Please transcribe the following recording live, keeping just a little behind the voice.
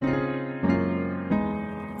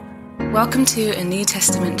Welcome to A New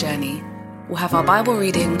Testament Journey. We'll have our Bible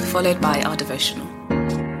reading followed by our devotional.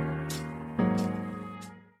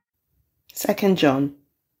 2 John.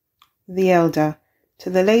 The elder, to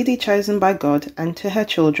the lady chosen by God and to her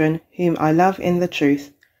children, whom I love in the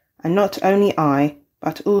truth, and not only I,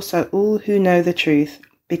 but also all who know the truth,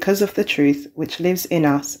 because of the truth which lives in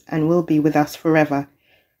us and will be with us forever.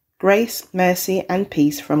 Grace, mercy, and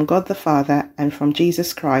peace from God the Father and from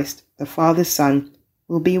Jesus Christ, the Father's Son,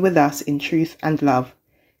 will be with us in truth and love.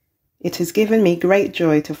 It has given me great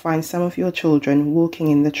joy to find some of your children walking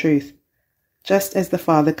in the truth, just as the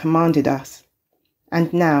Father commanded us.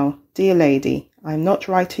 And now, dear lady, I am not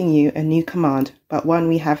writing you a new command, but one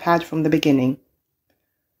we have had from the beginning.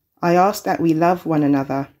 I ask that we love one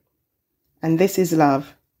another. And this is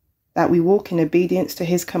love, that we walk in obedience to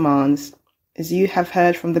his commands. As you have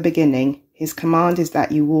heard from the beginning, his command is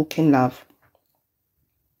that you walk in love.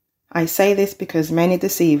 I say this because many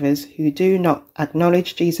deceivers who do not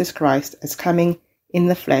acknowledge Jesus Christ as coming in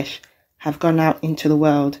the flesh have gone out into the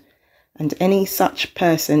world, and any such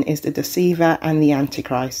person is the deceiver and the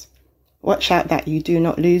Antichrist. Watch out that you do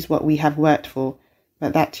not lose what we have worked for,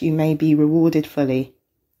 but that you may be rewarded fully.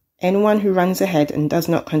 Anyone who runs ahead and does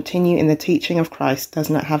not continue in the teaching of Christ does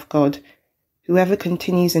not have God. Whoever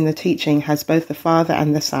continues in the teaching has both the Father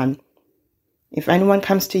and the Son. If anyone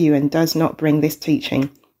comes to you and does not bring this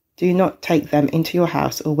teaching, do not take them into your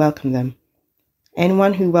house or welcome them.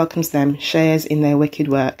 Anyone who welcomes them shares in their wicked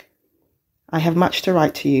work. I have much to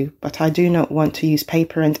write to you, but I do not want to use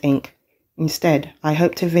paper and ink. Instead, I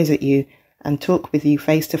hope to visit you and talk with you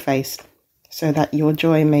face to face, so that your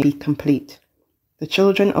joy may be complete. The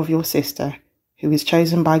children of your sister, who is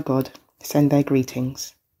chosen by God, send their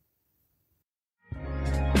greetings.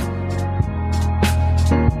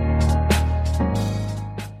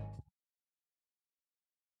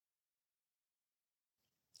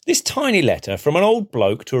 This tiny letter from an old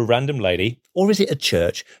bloke to a random lady, or is it a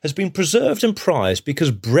church, has been preserved and prized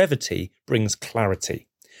because brevity brings clarity.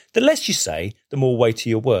 The less you say, the more weighty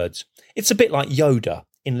your words. It's a bit like Yoda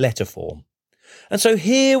in letter form. And so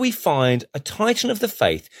here we find a titan of the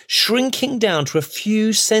faith shrinking down to a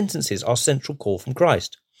few sentences, our central call from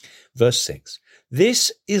Christ. Verse 6,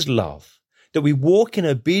 this is love, that we walk in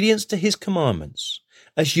obedience to his commandments.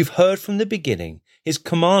 As you've heard from the beginning, his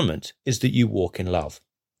commandment is that you walk in love.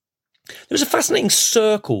 There's a fascinating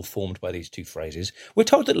circle formed by these two phrases. We're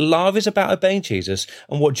told that love is about obeying Jesus,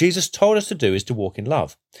 and what Jesus told us to do is to walk in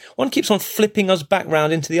love. One keeps on flipping us back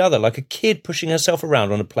round into the other, like a kid pushing herself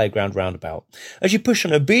around on a playground roundabout. As you push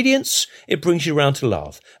on obedience, it brings you round to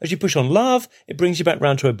love. As you push on love, it brings you back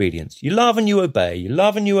round to obedience. You love and you obey, you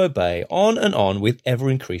love and you obey, on with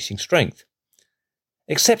ever-increasing strength.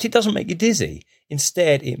 Except it doesn't make you dizzy.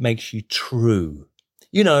 Instead, it makes you true.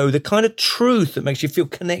 You know, the kind of truth that makes you feel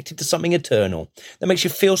connected to something eternal, that makes you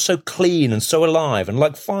feel so clean and so alive, and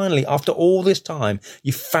like finally, after all this time,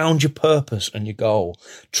 you've found your purpose and your goal.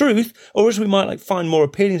 Truth, or as we might find more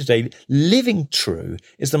appealing today, living true,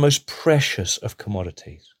 is the most precious of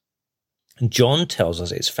commodities. And John tells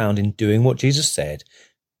us it's found in doing what Jesus said,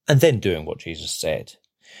 and then doing what Jesus said.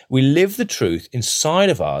 We live the truth inside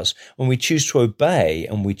of us when we choose to obey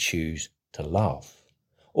and we choose to love.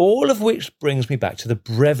 All of which brings me back to the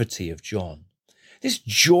brevity of John. This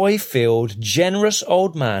joy-filled, generous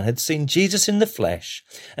old man had seen Jesus in the flesh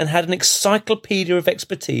and had an encyclopedia of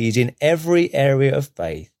expertise in every area of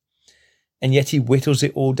faith. And yet he whittles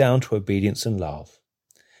it all down to obedience and love.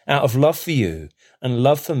 Out of love for you and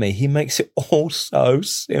love for me, he makes it all so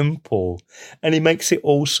simple, and he makes it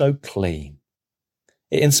all so clean.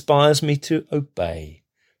 It inspires me to obey,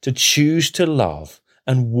 to choose to love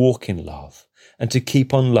and walk in love, and to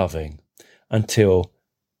keep on loving until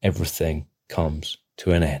everything comes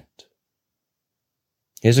to an end.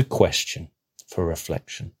 Here's a question for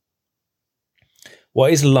reflection.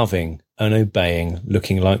 What is loving and obeying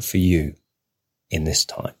looking like for you in this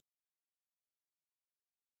time?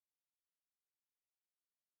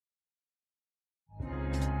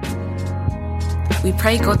 We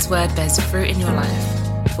pray God's word bears fruit in your life.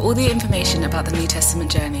 For all the information about the New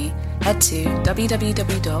Testament Journey, head to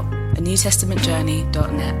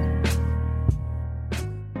www.anewtestamentjourney.net.